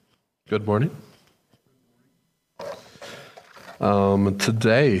Good morning.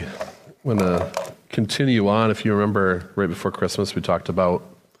 Today, I'm going to continue on. If you remember, right before Christmas, we started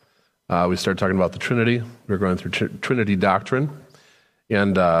talking about the Trinity. We were going through Trinity doctrine.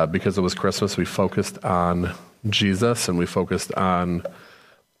 And because it was Christmas, we focused on Jesus, and we focused on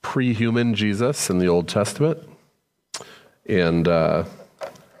pre-human Jesus in the Old Testament. And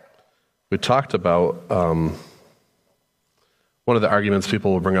we talked about one of the arguments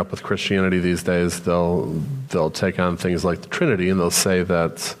people will bring up with Christianity these days. They'll take on things like the Trinity, and they'll say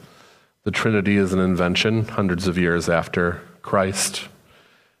that the Trinity is an invention hundreds of years after Christ,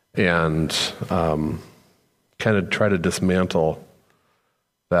 and kind of try to dismantle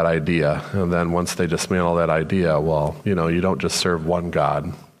that idea. And then once they dismantle that idea, well, you don't just serve one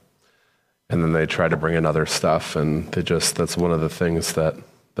God. And then they try to bring in other stuff, and that's one of the things that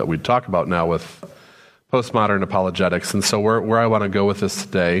we talk about now with postmodern apologetics. And so where I want to go with this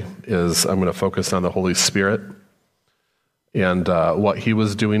today is I'm going to focus on the Holy Spirit and what he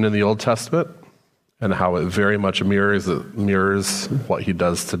was doing in the Old Testament and how it very much mirrors what he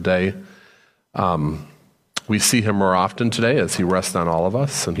does today. We see him more often today as he rests on all of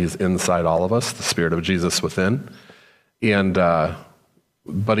us, and he's inside all of us, the Spirit of Jesus within. And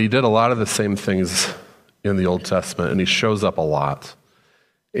but he did a lot of the same things in the Old Testament, and he shows up a lot.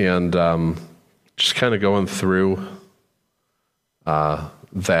 And just kind of going through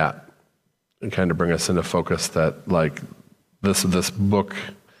that and kind of bring us into focus that, like, this book,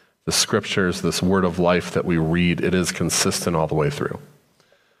 the scriptures, this word of life that we read, it is consistent all the way through.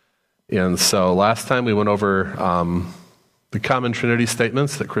 And so last time we went over the common Trinity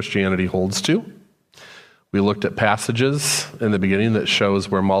statements that Christianity holds to. We looked at passages in the beginning that shows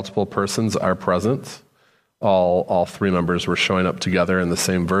where multiple persons are present. All three members were showing up together in the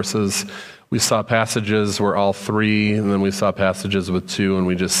same verses. We saw passages where all three, and then we saw passages with two, and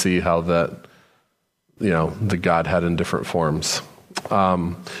we just see how that, the Godhead in different forms.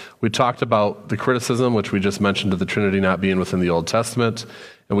 We talked about the criticism, which we just mentioned, of the Trinity not being within the Old Testament,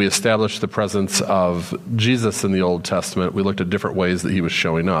 and we established the presence of Jesus in the Old Testament. We looked at different ways that he was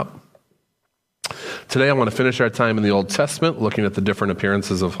showing up. Today I want to finish our time in the Old Testament, looking at the different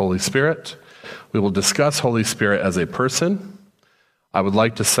appearances of Holy Spirit. We will discuss Holy Spirit as a person. I would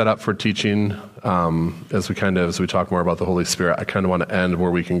like to set up for teaching as we talk more about the Holy Spirit. I kind of want to end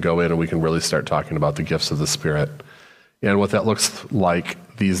where we can go in and we can really start talking about the gifts of the Spirit and what that looks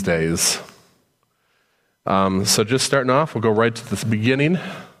like these days. So just starting off, we'll go right to the beginning,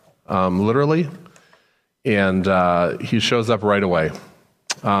 literally, and he shows up right away.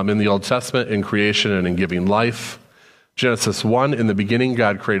 In the Old Testament, in creation and in giving life. Genesis 1, in the beginning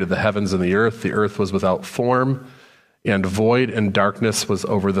God created the heavens and the earth. The earth was without form and void, and darkness was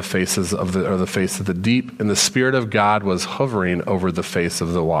over the face of the deep, and the Spirit of God was hovering over the face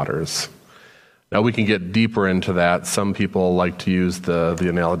of the waters. Now we can get deeper into that. Some people like to use the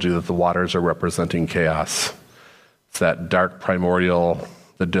analogy that the waters are representing chaos. It's that dark primordial,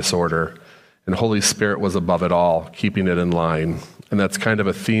 the disorder, and Holy Spirit was above it all, keeping it in line. And that's kind of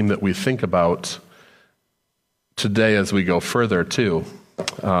a theme that we think about today as we go further too.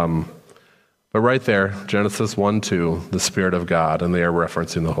 But right there, Genesis 1:2, the Spirit of God, and they are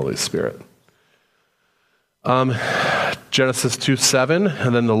referencing the Holy Spirit. Genesis 2:7,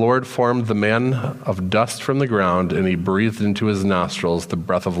 and then the Lord formed the man of dust from the ground, and he breathed into his nostrils the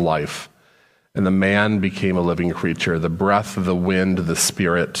breath of life. And the man became a living creature. The breath, the wind, the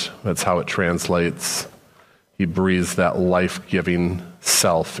Spirit, that's how it translates. He breathes that life-giving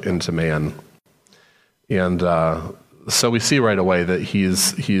self into man. And so we see right away that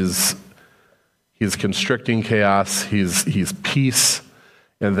he's constricting chaos, he's peace,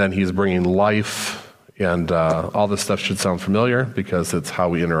 and then he's bringing life, and all this stuff should sound familiar because it's how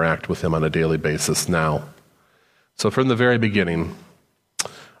we interact with him on a daily basis now. So from the very beginning,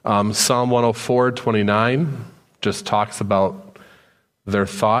 Psalm 104:29 just talks about their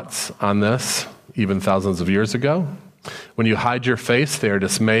thoughts on this, even thousands of years ago. When you hide your face, they are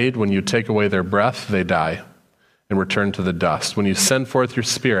dismayed. When you take away their breath, they die and return to the dust. When you send forth your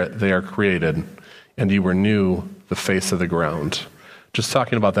Spirit, they are created, and you renew the face of the ground. Just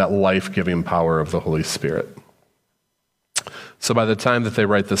talking about that life-giving power of the Holy Spirit. So by the time that they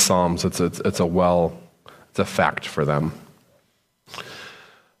write the Psalms, it's a fact for them.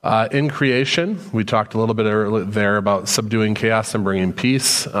 In creation, we talked a little bit earlier there about subduing chaos and bringing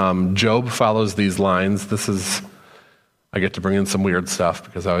peace. Job follows these lines. I get to bring in some weird stuff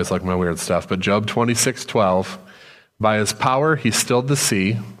because I always like my weird stuff. But Job 26:12, by his power he stilled the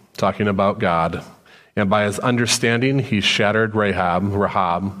sea, talking about God, and by his understanding he shattered Rahab. We'll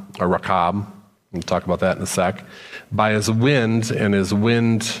talk about that in a sec. By his wind, and his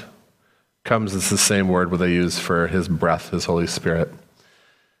wind comes, it's the same word where they use for his breath, his Holy Spirit.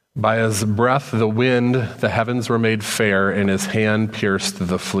 By his breath, the wind, the heavens were made fair, and his hand pierced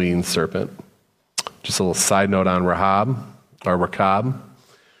the fleeing serpent. Just a little side note on Rechab.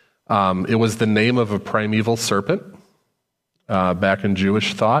 It was the name of a primeval serpent back in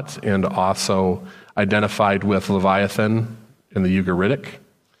Jewish thought, and also identified with Leviathan in the Ugaritic.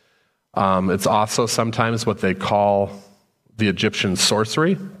 It's also sometimes what they call the Egyptian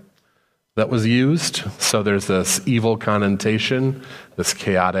sorcery that was used. So there's this evil connotation, this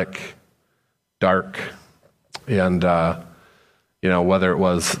chaotic, dark, and whether it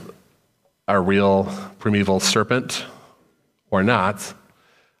was a real primeval serpent or not,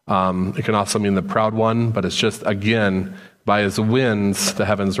 it can also mean the proud one, but it's just, again, by his winds the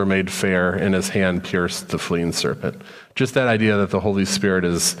heavens were made fair, and his hand pierced the fleeing serpent. Just that idea that the Holy Spirit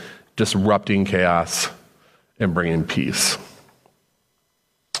is disrupting chaos and bringing peace.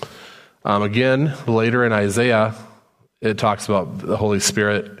 Again, later in Isaiah, it talks about the Holy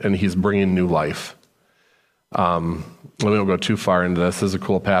Spirit, and he's bringing new life. We won't go too far into this. This is a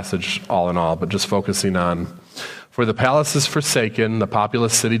cool passage all in all, but just focusing on, for the palace is forsaken, the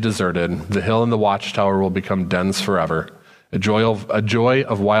populous city deserted, the hill and the watchtower will become dens forever, a joy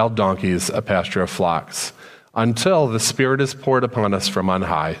of wild donkeys, a pasture of flocks, until the Spirit is poured upon us from on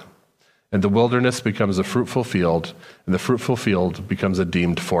high, and the wilderness becomes a fruitful field, and the fruitful field becomes a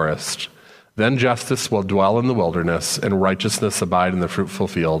deemed forest. Then justice will dwell in the wilderness, and righteousness abide in the fruitful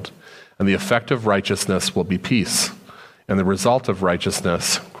field, and the effect of righteousness will be peace, and the result of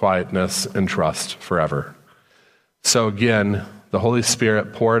righteousness, quietness, and trust forever. So again, the Holy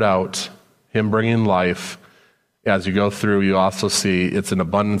Spirit poured out, him bringing life. As you go through, you also see it's an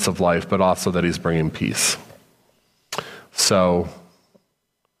abundance of life, but also that he's bringing peace. So,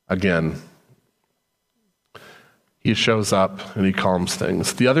 again, he shows up and he calms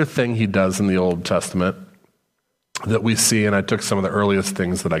things. The other thing he does in the Old Testament that we see, and I took some of the earliest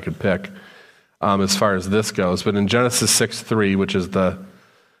things that I could pick as far as this goes, but in Genesis 6:3, which is the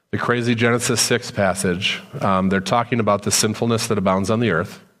crazy Genesis 6 passage, they're talking about the sinfulness that abounds on the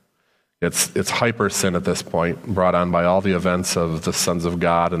earth. It's hyper sin at this point, brought on by all the events of the sons of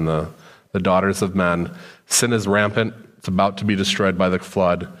God and the daughters of men. Sin is rampant. It's about to be destroyed by the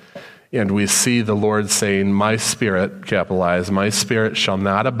flood. And we see the Lord saying, my spirit, capitalized, my spirit shall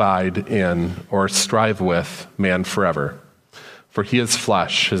not abide in or strive with man forever. For he is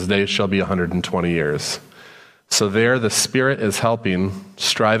flesh, his days shall be 120 years. So there the Spirit is helping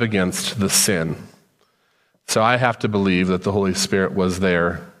strive against the sin. So I have to believe that the Holy Spirit was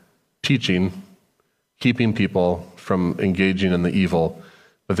there teaching, keeping people from engaging in the evil,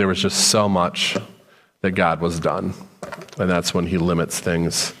 but there was just so much that God was done. And that's when he limits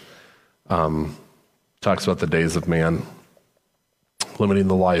things. Talks about the days of man, limiting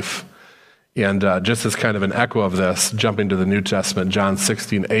the life. And just as kind of an echo of this, jumping to the New Testament, John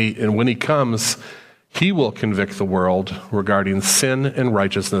 16:8, and when he comes, he will convict the world regarding sin and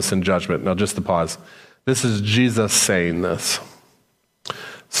righteousness and judgment. Now, just to pause. This is Jesus saying this.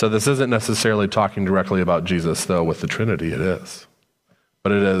 So this isn't necessarily talking directly about Jesus, though, with the Trinity. It is.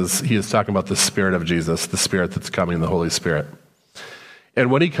 But he is talking about the Spirit of Jesus, the Spirit that's coming, the Holy Spirit. And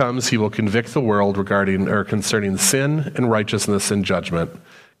when he comes, he will convict the world concerning sin and righteousness and judgment.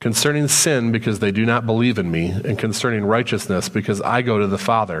 Concerning sin, because they do not believe in me, and concerning righteousness, because I go to the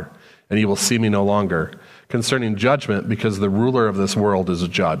Father, and he will see me no longer. Concerning judgment, because the ruler of this world is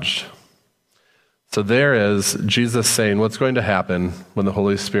judged. So there is Jesus saying what's going to happen when the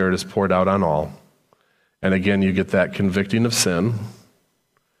Holy Spirit is poured out on all. And again, you get that convicting of sin,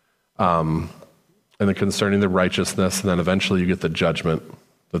 and then concerning the righteousness, and then eventually you get the judgment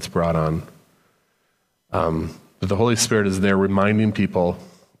that's brought on. But the Holy Spirit is there reminding people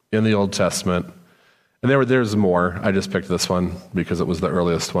in the Old Testament, and there's more. I just picked this one because it was the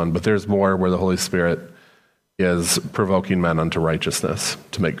earliest one, but there's more where the Holy Spirit is provoking men unto righteousness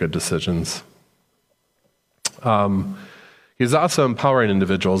to make good decisions. He's also empowering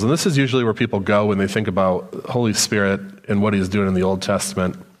individuals, and this is usually where people go when they think about Holy Spirit and what he's doing in the Old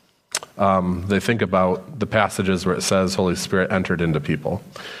Testament. They think about the passages where it says Holy Spirit entered into people,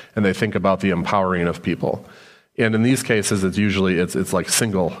 and they think about the empowering of people. And in these cases, it's usually it's like a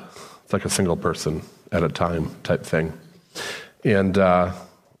single person at a time type thing. And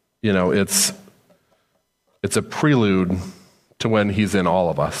it's a prelude to when he's in all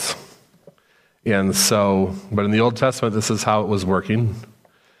of us. And so, but in the Old Testament, this is how it was working.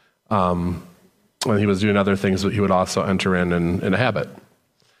 When he was doing other things, but he would also enter in and inhabit.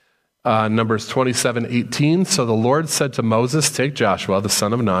 Numbers 27:18. So the Lord said to Moses, take Joshua, the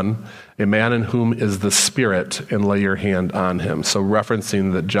son of Nun, a man in whom is the Spirit, and lay your hand on him. So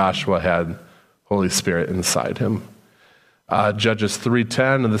referencing that Joshua had Holy Spirit inside him. Judges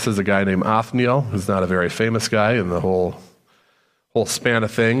 3:10, and this is a guy named Othniel, who's not a very famous guy in the whole span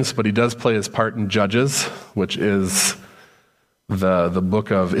of things, but he does play his part in Judges, which is the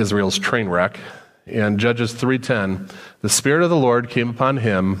book of Israel's train wreck. And Judges 3:10, the Spirit of the Lord came upon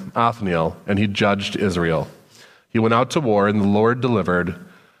him, Othniel, and he judged Israel. He went out to war, and the Lord delivered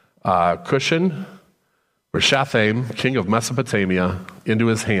Cushan, Rishathaim, king of Mesopotamia, into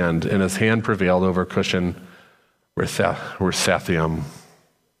his hand, and his hand prevailed over Cushan, Rishathaim.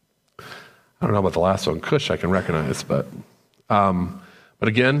 I don't know about the last one. Cush I can recognize, but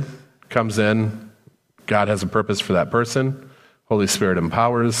again, comes in. God has a purpose for that person. Holy Spirit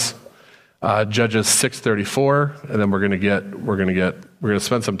empowers. Judges 6:34, and then we're going to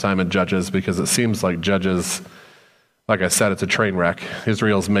spend some time in Judges because it seems like Judges, like I said, it's a train wreck.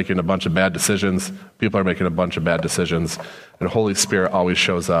 Israel's making a bunch of bad decisions. People are making a bunch of bad decisions, and Holy Spirit always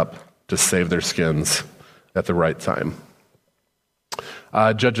shows up to save their skins at the right time.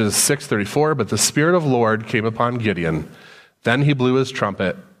 Judges 6:34, but the Spirit of the Lord came upon Gideon. Then he blew his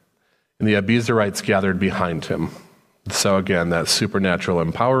trumpet, and the Abiezrites gathered behind him. So again, that supernatural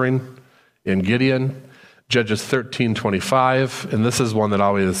empowering in Gideon. Judges 13:25, and this is one that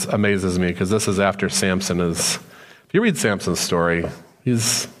always amazes me because this is after Samson is. If you read Samson's story,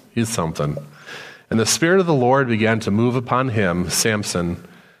 he's something. And the Spirit of the Lord began to move upon him, Samson,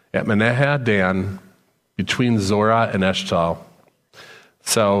 at Manahath Dan, between Zorah and Eshtaol.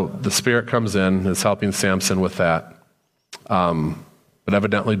 So the Spirit comes in, is helping Samson with that, but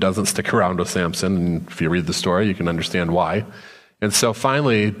evidently doesn't stick around with Samson. And if you read the story, you can understand why. And so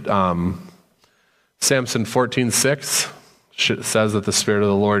finally, Samson 14:6 says that the Spirit of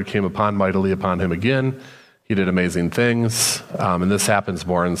the Lord came mightily upon him again. He did amazing things, and this happens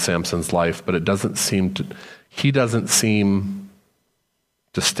more in Samson's life, but he doesn't seem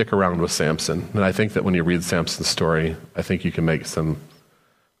to stick around with Samson. And I think that when you read Samson's story, I think you can make some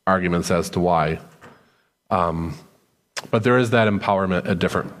arguments as to why. But there is that empowerment at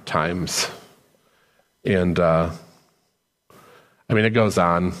different times. And, it goes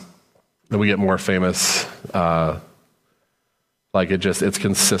on. And we get more famous. It's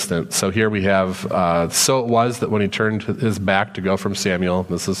consistent. So here we have, so it was that when he turned his back to go from Samuel,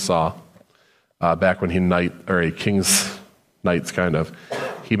 this is Saul, back when a king's knights kind of,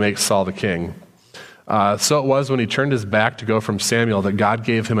 he makes Saul the king. So it was when he turned his back to go from Samuel that God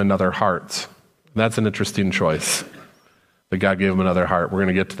gave him another heart. That's an interesting choice, that God gave him another heart. We're going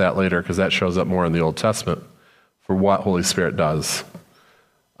to get to that later because that shows up more in the Old Testament for what Holy Spirit does.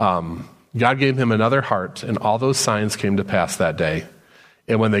 God gave him another heart, and all those signs came to pass that day.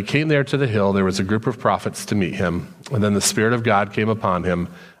 And when they came there to the hill, there was a group of prophets to meet him. And then the Spirit of God came upon him,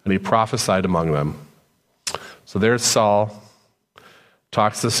 and he prophesied among them. So there's Saul,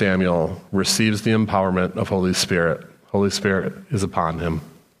 talks to Samuel, receives the empowerment of Holy Spirit. Holy Spirit is upon him.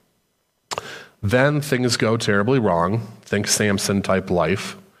 Then things go terribly wrong. Think Samson-type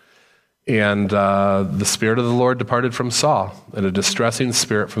life. And the Spirit of the Lord departed from Saul, and a distressing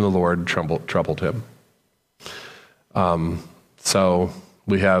spirit from the Lord troubled him. So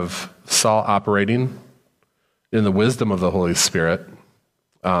we have Saul operating in the wisdom of the Holy Spirit,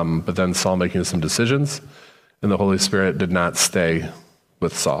 but then Saul making some decisions, and the Holy Spirit did not stay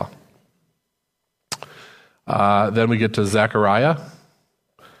with Saul. Then we get to Zechariah.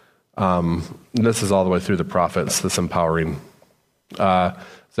 This is all the way through the prophets, this empowering.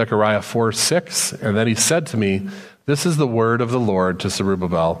 Zechariah 4:6, and then he said to me, this is the word of the Lord to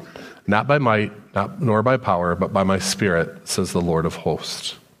Zerubbabel, not by might, nor by power, but by my Spirit, says the Lord of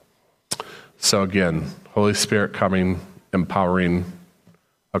hosts. So again, Holy Spirit coming, empowering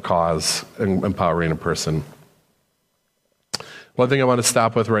a cause, and empowering a person. One thing I want to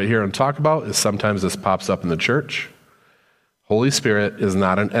stop with right here and talk about is sometimes this pops up in the church. Holy Spirit is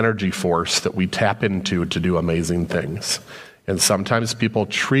not an energy force that we tap into to do amazing things. And sometimes people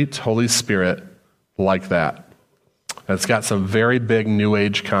treat Holy Spirit like that. It's got some very big New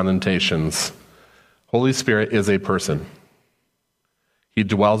Age connotations. Holy Spirit is a person. He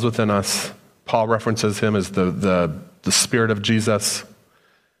dwells within us. Paul references him as the Spirit of Jesus.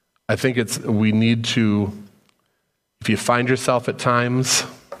 I think we need to, if you find yourself at times,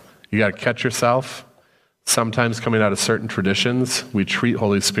 you got to catch yourself. Sometimes coming out of certain traditions, we treat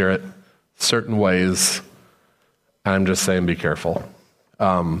Holy Spirit certain ways. I'm just saying, be careful.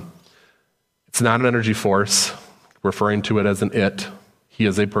 It's not an energy force, referring to it as an it. He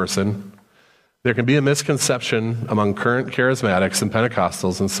is a person. There can be a misconception among current charismatics and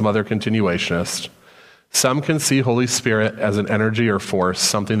Pentecostals and some other continuationists. Some can see Holy Spirit as an energy or force,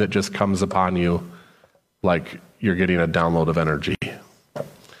 something that just comes upon you like you're getting a download of energy.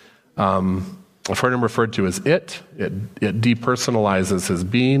 I've heard him referred to as it depersonalizes his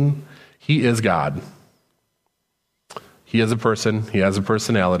being. He is God. He is a person. He has a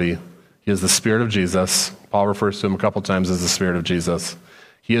personality. He is the Spirit of Jesus. Paul refers to him a couple times as the Spirit of Jesus.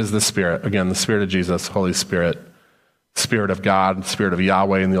 He is the Spirit. Again, the Spirit of Jesus, Holy Spirit, Spirit of God, Spirit of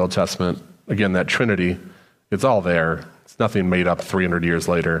Yahweh in the Old Testament. Again, that Trinity, it's all there. It's nothing made up 300 years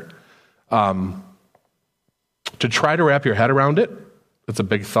later. To try to wrap your head around it, it's a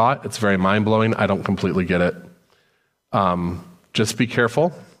big thought. It's very mind-blowing. I don't completely get it. Just be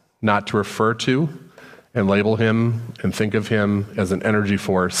careful not to refer to and label him and think of him as an energy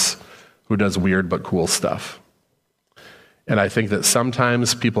force who does weird but cool stuff. And I think that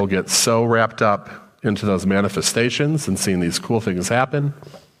sometimes people get so wrapped up into those manifestations and seeing these cool things happen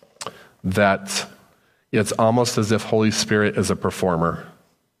that it's almost as if Holy Spirit is a performer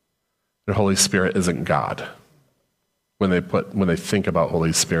and Holy Spirit isn't God when they think about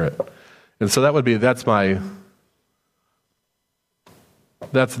Holy Spirit. And so that's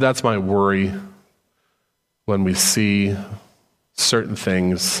my worry when we see certain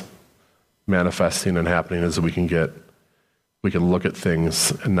things manifesting and happening, is that we can look at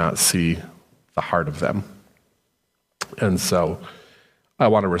things and not see the heart of them. And so I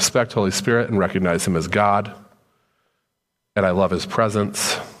want to respect Holy Spirit and recognize him as God. And I love his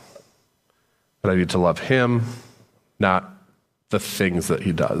presence. But I need to love him, not the things that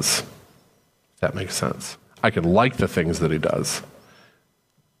he does. If that makes sense. I can like the things that he does.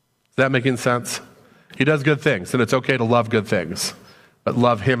 Is that making sense? He does good things, and it's okay to love good things. But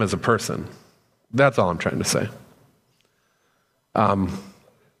love him as a person. That's all I'm trying to say.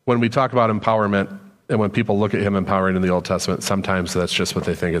 When we talk about empowerment, and when people look at him empowering in the Old Testament, sometimes that's just what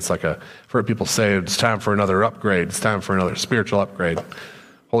they think. It's like I've heard people say, it's time for another upgrade. It's time for another spiritual upgrade.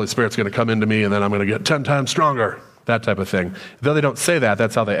 Holy Spirit's going to come into me, and then I'm going to get 10 times stronger. That type of thing. Though they don't say that,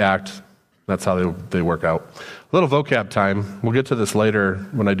 that's how they act. That's how they work out. A little vocab time. We'll get to this later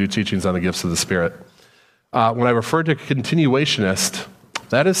when I do teachings on the gifts of the Spirit. When I refer to continuationist,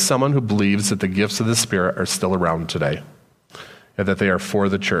 that is someone who believes that the gifts of the Spirit are still around today and that they are for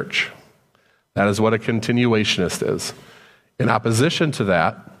the church. That is what a continuationist is. In opposition to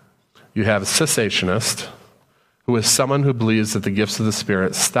that, you have a cessationist, who is someone who believes that the gifts of the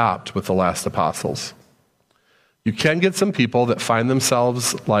Spirit stopped with the last apostles. You can get some people that find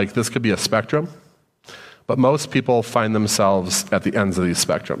themselves, like this could be a spectrum, but most people find themselves at the ends of these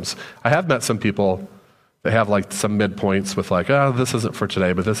spectrums. I have met some people that have like some midpoints with like, oh, this isn't for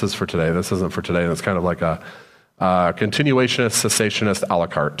today, but this is for today, this isn't for today, and it's kind of like a continuationist, cessationist a la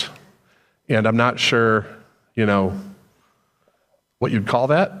carte. And I'm not sure, what you'd call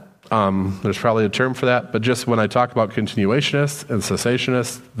that. There's probably a term for that, but just when I talk about continuationists and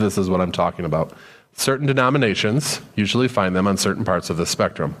cessationists, this is what I'm talking about. Certain denominations usually find them on certain parts of the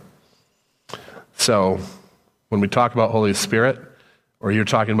spectrum. So when we talk about Holy Spirit, or you're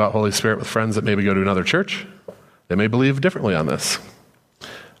talking about Holy Spirit with friends that maybe go to another church, they may believe differently on this.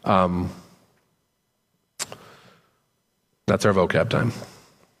 That's our vocab time.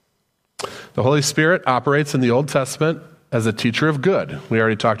 The Holy Spirit operates in the Old Testament as a teacher of good. We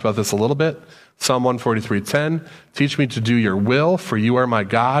already talked about this a little bit. Psalm 143:10, teach me to do your will, for you are my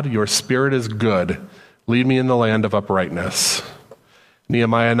God. Your spirit is good. Lead me in the land of uprightness.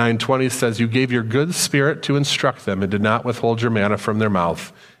 Nehemiah 9:20 says, you gave your good spirit to instruct them and did not withhold your manna from their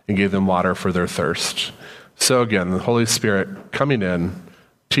mouth and gave them water for their thirst. So again, the Holy Spirit coming in,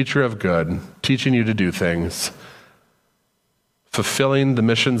 teacher of good, teaching you to do things, fulfilling the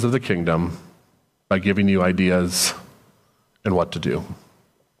missions of the kingdom by giving you ideas and what to do.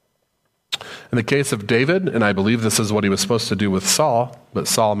 In the case of David, and I believe this is what he was supposed to do with Saul, but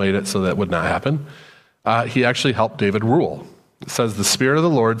Saul made it so that would not happen, he actually helped David rule. It says, the Spirit of the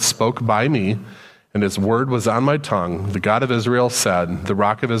Lord spoke by me, and his word was on my tongue. The God of Israel said, the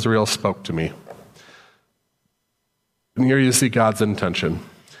Rock of Israel spoke to me. And here you see God's intention.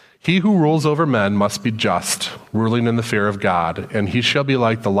 He who rules over men must be just, ruling in the fear of God, and he shall be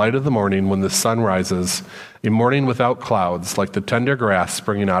like the light of the morning when the sun rises, a morning without clouds, like the tender grass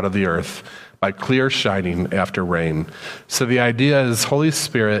springing out of the earth, by clear shining after rain. So the idea is Holy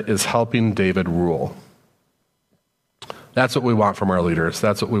Spirit is helping David rule. That's what we want from our leaders.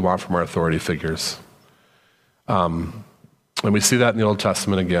 That's what we want from our authority figures. And we see that in the Old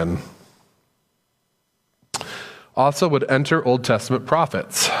Testament again. Also would enter Old Testament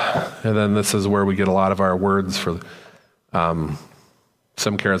prophets. And then this is where we get a lot of our words for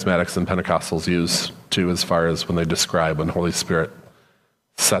some charismatics and Pentecostals use too, as far as when they describe when Holy Spirit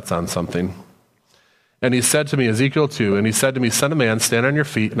sets on something. And he said to me, Ezekiel 2, and he said to me, Son of man, stand on your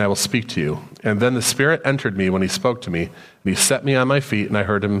feet, and I will speak to you. And then the Spirit entered me when he spoke to me, and he set me on my feet, and I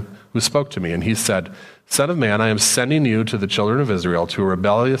heard him who spoke to me. And he said, Son of man, I am sending you to the children of Israel, to a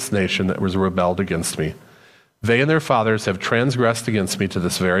rebellious nation that was rebelled against me. They and their fathers have transgressed against me to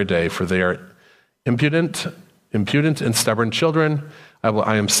this very day, for they are impudent and stubborn children.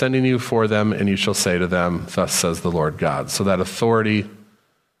 I am sending you for them, and you shall say to them, Thus says the Lord God. So that authority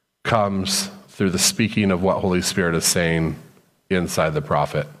comes through the speaking of what Holy Spirit is saying inside the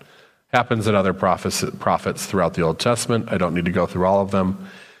prophet. Happens in other prophets throughout the Old Testament. I don't need to go through all of them.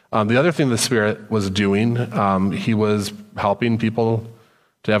 The other thing the Spirit was doing, he was helping people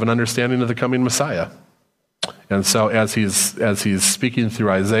to have an understanding of the coming Messiah. And so as he's speaking through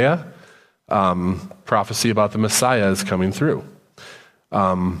Isaiah, prophecy about the Messiah is coming through.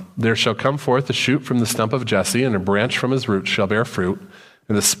 There shall come forth a shoot from the stump of Jesse, and a branch from his roots shall bear fruit.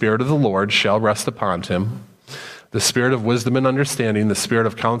 And the Spirit of the Lord shall rest upon him, the Spirit of wisdom and understanding, the Spirit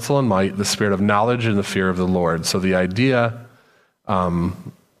of counsel and might, the Spirit of knowledge and the fear of the Lord. So the idea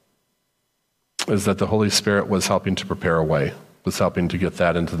is that the Holy Spirit was helping to prepare a way, was helping to get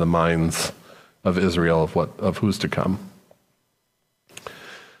that into the minds of Israel of who's to come.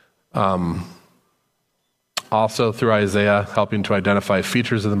 Also through Isaiah, helping to identify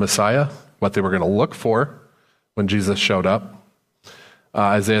features of the Messiah, what they were going to look for when Jesus showed up.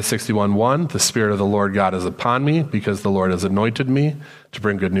 Isaiah 61:1, the Spirit of the Lord God is upon me, because the Lord has anointed me to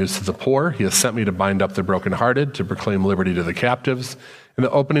bring good news to the poor. He has sent me to bind up the brokenhearted, to proclaim liberty to the captives, and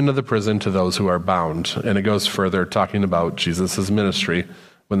the opening of the prison to those who are bound. And it goes further, talking about Jesus' ministry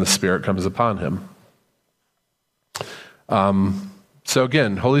when the Spirit comes upon him. So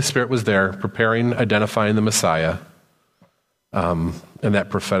again, Holy Spirit was there, preparing, identifying the Messiah, in that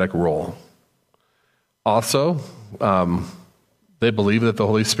prophetic role. Also, they believe that the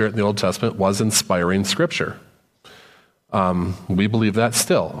Holy Spirit in the Old Testament was inspiring Scripture. We believe that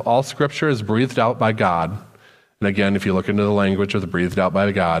still. All Scripture is breathed out by God. And again, if you look into the language of the breathed out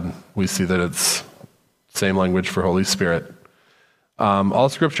by God, we see that it's same language for Holy Spirit. All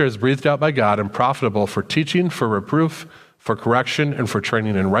Scripture is breathed out by God and profitable for teaching, for reproof, for correction, and for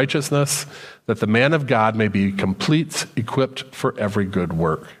training in righteousness, that the man of God may be complete, equipped for every good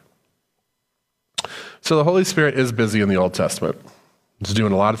work. So the Holy Spirit is busy in the Old Testament. He's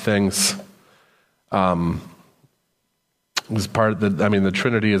doing a lot of things. He's part of the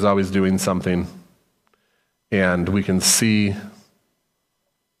Trinity is always doing something. And we can see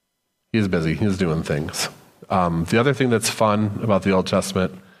he's busy. He's doing things. The other thing that's fun about the Old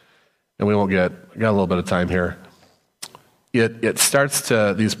Testament, and we got a little bit of time here, it starts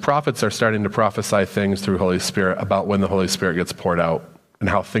to, these prophets are starting to prophesy things through Holy Spirit about when the Holy Spirit gets poured out and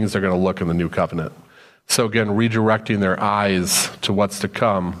how things are going to look in the new covenant. So again, redirecting their eyes to what's to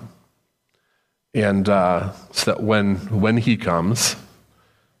come, and so that when he comes,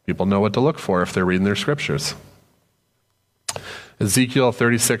 people know what to look for if they're reading their scriptures. Ezekiel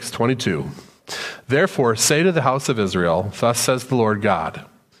 36:22. Therefore say to the house of Israel, Thus says the Lord God,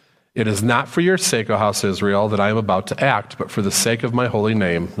 It is not for your sake, O house of Israel, that I am about to act, but for the sake of my holy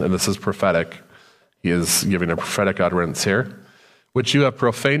name. And this is prophetic. He is giving a prophetic utterance here, which you have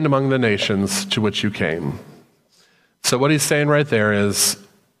profaned among the nations to which you came. So what he's saying right there is,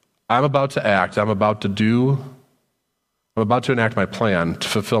 I'm about to act, I'm about to enact my plan, to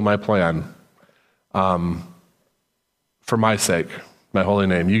fulfill my plan, for my sake, my holy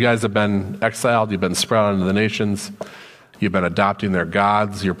name. You guys have been exiled, you've been spread out into the nations, you've been adopting their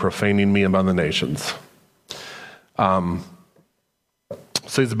gods, you're profaning me among the nations.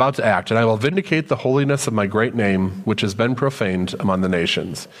 So he's about to act, and I will vindicate the holiness of my great name, which has been profaned among the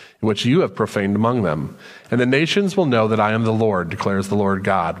nations, which you have profaned among them. And the nations will know that I am the Lord, declares the Lord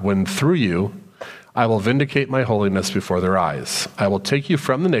God, when through you I will vindicate my holiness before their eyes. I will take you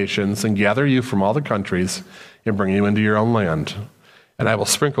from the nations and gather you from all the countries and bring you into your own land. And I will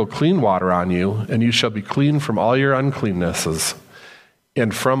sprinkle clean water on you, and you shall be clean from all your uncleannesses.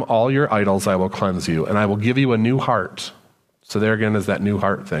 And from all your idols I will cleanse you, and I will give you a new heart. So there again is that new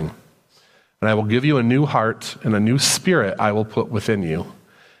heart thing. And I will give you a new heart, and a new spirit I will put within you.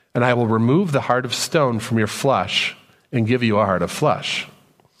 And I will remove the heart of stone from your flesh and give you a heart of flesh.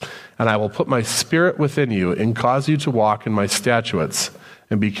 And I will put my spirit within you and cause you to walk in my statutes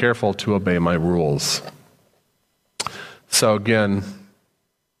and be careful to obey my rules. So again,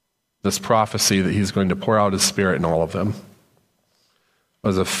 this prophecy that he's going to pour out his spirit in all of them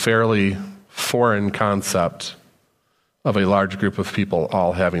was a fairly foreign concept of a large group of people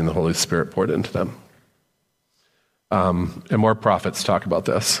all having the Holy Spirit poured into them. And more prophets talk about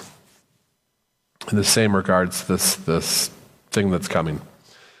this. In the same regards, this thing that's coming.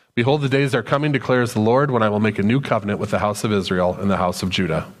 Behold, the days are coming, declares the Lord, when I will make a new covenant with the house of Israel and the house of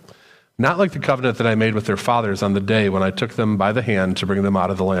Judah. Not like the covenant that I made with their fathers on the day when I took them by the hand to bring them out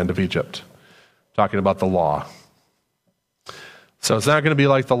of the land of Egypt. Talking about the law. So it's not going to be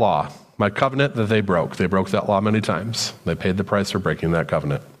like the law. My covenant that they broke. They broke that law many times. They paid the price for breaking that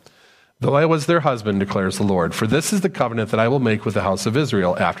covenant. Though I was their husband, declares the Lord. For this is the covenant that I will make with the house of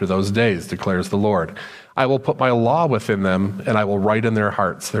Israel after those days, declares the Lord. I will put my law within them, and I will write in their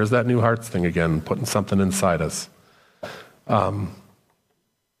hearts. There's that new hearts thing again, putting something inside us.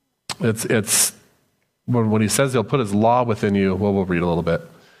 It's when he says he'll put his law within you, well, we'll read a little bit.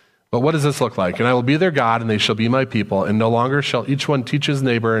 But what does this look like? And I will be their God, and they shall be my people, and no longer shall each one teach his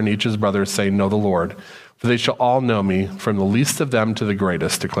neighbor and each his brother, saying, Know the Lord. For they shall all know me, from the least of them to the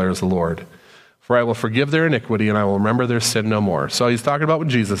greatest, declares the Lord. For I will forgive their iniquity, and I will remember their sin no more. So he's talking about when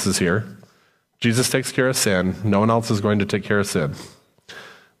Jesus is here. Jesus takes care of sin. No one else is going to take care of sin.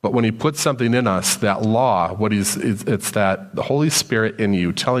 But when he puts something in us, that law, it's that the Holy Spirit in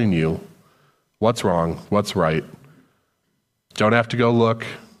you telling you what's wrong, what's right. Don't have to go look.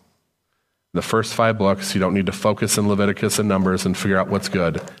 The first 5 books, you don't need to focus in Leviticus and Numbers and figure out what's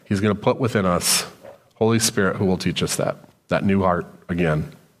good. He's going to put within us Holy Spirit who will teach us that new heart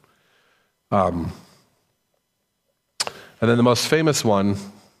again. And then the most famous one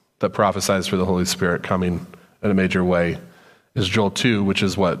that prophesies for the Holy Spirit coming in a major way is Joel 2, which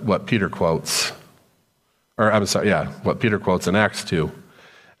is what Peter quotes. What Peter quotes in Acts 2.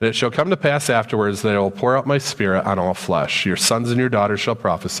 And it shall come to pass afterwards that I will pour out my spirit on all flesh. Your sons and your daughters shall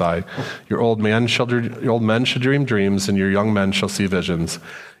prophesy. Your old men shall dream dreams, and your young men shall see visions.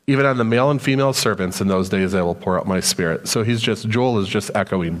 Even on the male and female servants in those days I will pour out my spirit. So Joel is just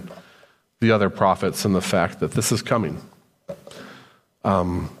echoing the other prophets and the fact that this is coming.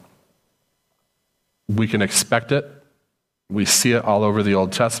 We can expect it. We see it all over the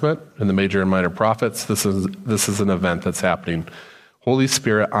Old Testament in the major and minor prophets. This is an event that's happening. Holy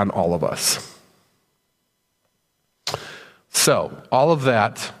Spirit on all of us. So, all of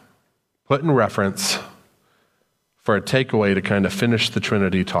that put in reference for a takeaway to kind of finish the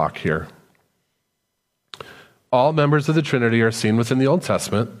Trinity talk here. All members of the Trinity are seen within the Old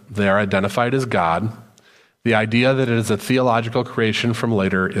Testament. They are identified as God. The idea that it is a theological creation from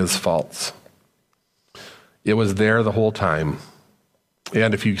later is false. It was there the whole time.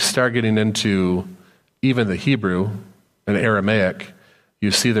 And if you start getting into even the Hebrew and Aramaic,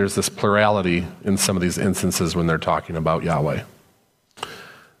 you see there's this plurality in some of these instances when they're talking about Yahweh.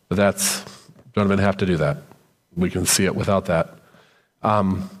 But don't even have to do that. We can see it without that.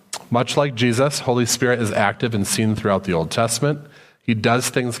 Much like Jesus, Holy Spirit is active and seen throughout the Old Testament. He does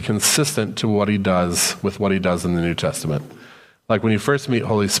things consistent to what he does with what he does in the New Testament. Like when you first meet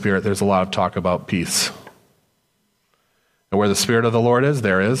Holy Spirit, there's a lot of talk about peace. And where the Spirit of the Lord is,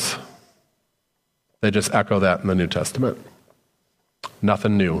 there is. They just echo that in the New Testament.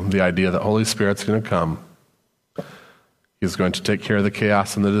 Nothing new. The idea that Holy Spirit's going to come. He's going to take care of the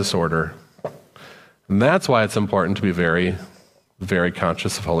chaos and the disorder. And that's why it's important to be very, very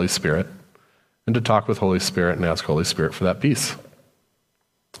conscious of Holy Spirit and to talk with Holy Spirit and ask Holy Spirit for that peace.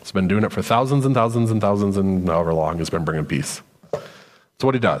 He's been doing it for thousands and thousands and thousands and however long he's been bringing peace. That's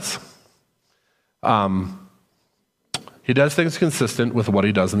what he does. He does things consistent with what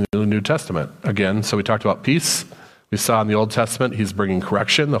he does in the New Testament. Again, so we talked about peace. We saw in the Old Testament, he's bringing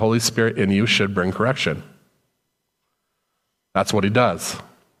correction. The Holy Spirit in you should bring correction. That's what he does.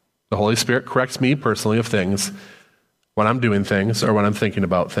 The Holy Spirit corrects me personally of things. When I'm doing things or when I'm thinking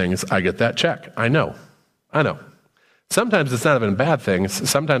about things, I get that check. I know. Sometimes it's not even bad things.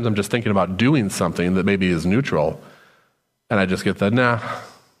 Sometimes I'm just thinking about doing something that maybe is neutral, and I just get the, no,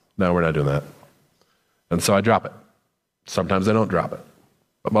 we're not doing that. And so I drop it. Sometimes I don't drop it,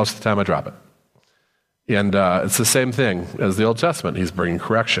 but most of the time I drop it. And it's the same thing as the Old Testament. He's bringing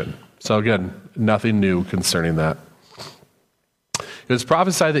correction. So again, nothing new concerning that. It was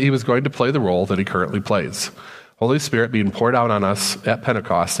prophesied that he was going to play the role that he currently plays. Holy Spirit being poured out on us at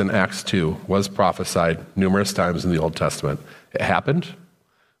Pentecost in Acts 2 was prophesied numerous times in the Old Testament. It happened.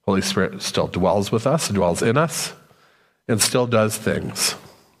 Holy Spirit still dwells with us, dwells in us, and still does things.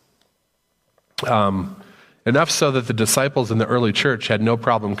 Enough so that the disciples in the early church had no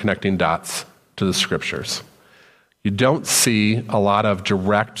problem connecting dots to the scriptures. You don't see a lot of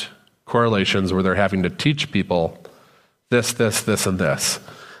direct correlations where they're having to teach people this, and this.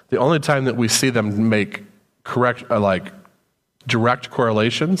 The only time that we see them make direct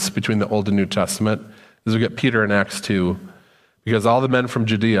correlations between the Old and New Testament is we get Peter in Acts 2, because all the men from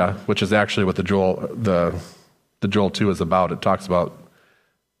Judea, which is actually what the that Joel 2 is about. It talks about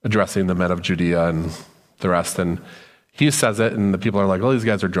addressing the men of Judea and the rest. And he says it, and the people are like, oh, these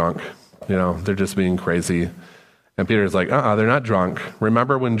guys are drunk. They're just being crazy. And Peter's like, they're not drunk.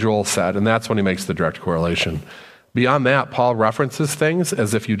 Remember when Joel said, and that's when he makes the direct correlation. Beyond that, Paul references things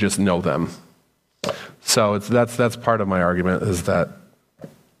as if you just know them. So that's part of my argument, is that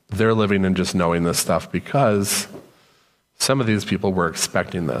they're living in just knowing this stuff because some of these people were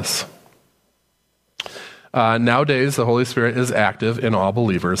expecting this. Nowadays, the Holy Spirit is active in all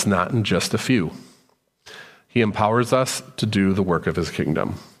believers, not in just a few. He empowers us to do the work of his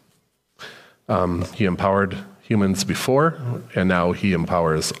kingdom. He empowered humans before, and now he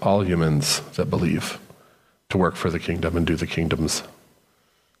empowers all humans that believe to work for the kingdom and do the kingdom's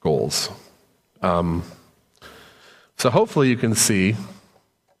goals. So hopefully you can see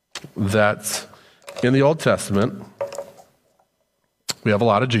that in the Old Testament, we have a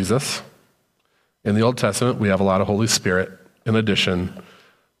lot of Jesus. In the Old Testament, we have a lot of Holy Spirit in addition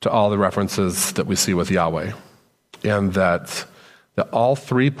to all the references that we see with Yahweh. And that all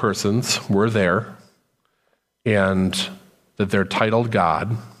three persons were there, and that they're titled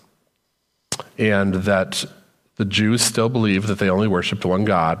God, and that the Jews still believe that they only worshiped one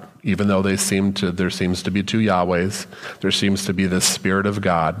God, even though there seems to be two Yahwehs. There seems to be this Spirit of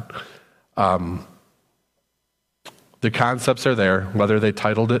God. The concepts are there, whether they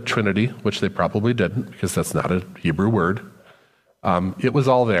titled it Trinity, which they probably didn't, because that's not a Hebrew word. It was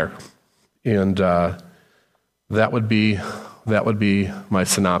all there. And that would be my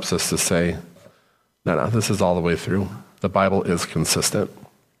synopsis to say, no, this is all the way through. The Bible is consistent.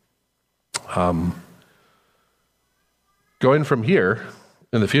 Going from here,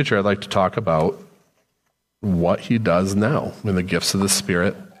 in the future, I'd like to talk about what he does now in the gifts of the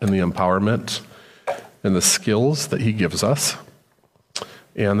Spirit and the empowerment and the skills that he gives us.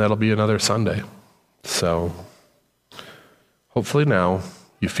 And that'll be another Sunday. So hopefully now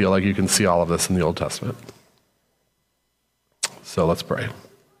you feel like you can see all of this in the Old Testament. So let's pray.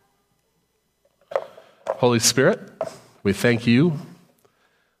 Holy Spirit, we thank you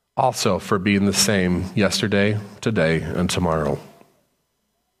also for being the same yesterday, today, and tomorrow.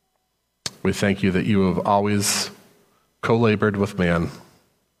 We thank you that you have always co-labored with man,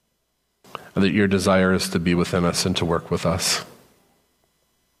 and that your desire is to be within us and to work with us.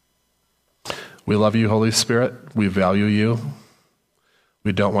 We love you, Holy Spirit. We value you.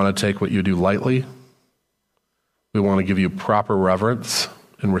 We don't want to take what you do lightly. We want to give you proper reverence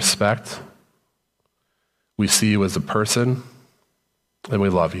and respect. We see you as a person, and we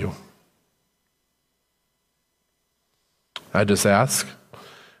love you. I just ask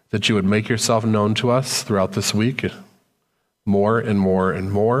that you would make yourself known to us throughout this week more and more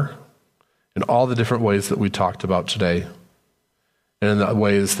and more in all the different ways that we talked about today, and in the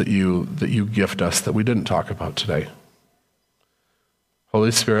ways that you gift us that we didn't talk about today.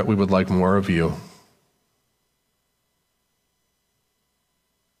 Holy Spirit, we would like more of you.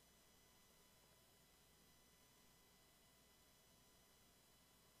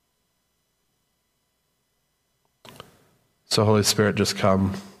 So Holy Spirit, just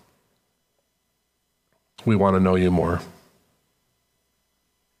come. We want to know you more.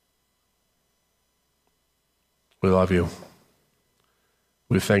 We love you.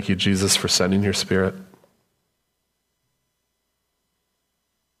 We thank you, Jesus, for sending your Spirit.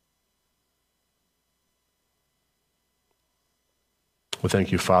 We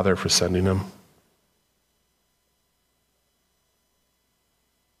thank you, Father, for sending him.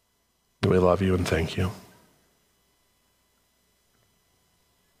 We love you and thank you.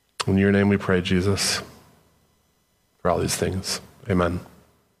 In your name we pray, Jesus, for all these things. Amen.